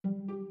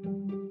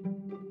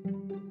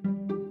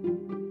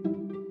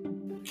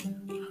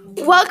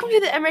Welcome to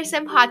the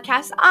Emerson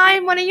podcast.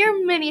 I'm one of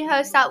your mini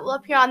hosts that will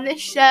appear on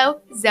this show,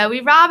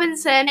 Zoe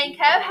Robinson. And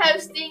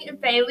co-hosting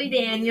Bailey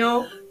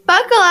Daniel.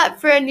 Buckle up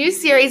for a new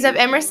series of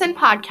Emerson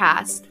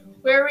podcasts,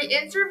 where we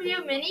interview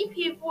many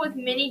people with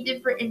many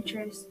different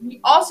interests. We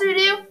also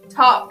do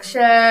talk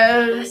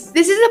shows.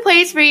 This is a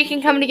place where you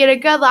can come to get a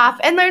good laugh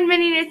and learn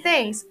many new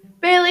things.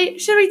 Bailey,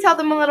 should we tell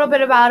them a little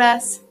bit about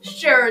us?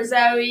 Sure,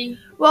 Zoe.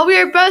 Well, we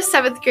are both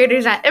 7th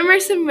graders at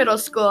Emerson Middle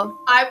School.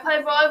 I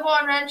play volleyball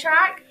and run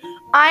track.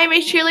 I am a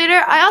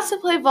cheerleader. I also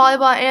play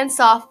volleyball and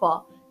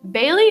softball.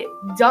 Bailey,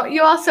 don't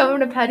you also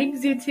own a petting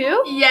zoo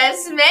too?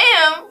 Yes,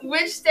 ma'am.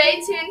 Which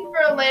stay tuned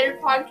for a later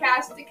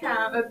podcast to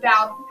come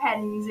about the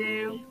petting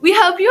zoo. We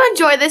hope you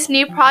enjoy this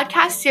new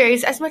podcast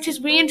series as much as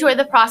we enjoy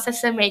the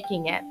process of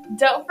making it.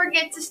 Don't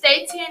forget to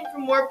stay tuned for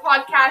more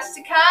podcasts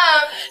to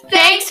come.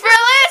 Thanks for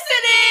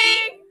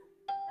listening!